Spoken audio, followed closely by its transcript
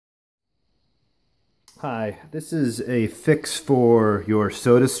Hi, this is a fix for your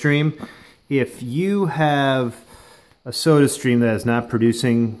soda stream. If you have a soda stream that is not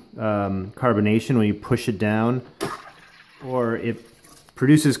producing carbonation when you push it down, or it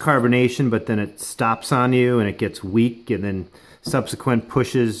produces carbonation but then it stops on you and it gets weak and then subsequent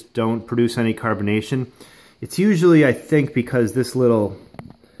pushes don't produce any carbonation, it's usually, I think, because this little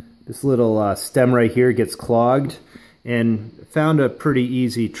stem right here gets clogged, and found a pretty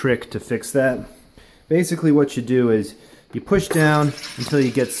easy trick to fix that. Basically what you do is you push down until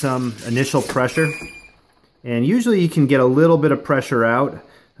you get some initial pressure, and usually you can get a little bit of pressure out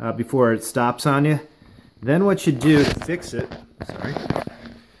before it stops on you. Then what you do to fix it,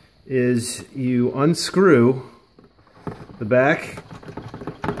 is you unscrew the back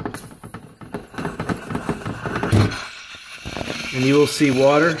and you will see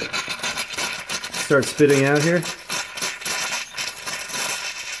water start spitting out here.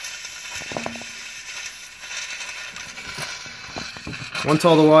 Once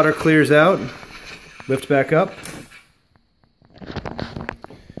all the water clears out, lift back up,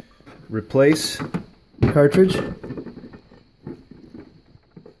 replace the cartridge,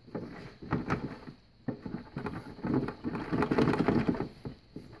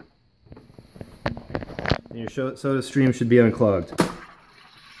 and your soda stream should be unclogged.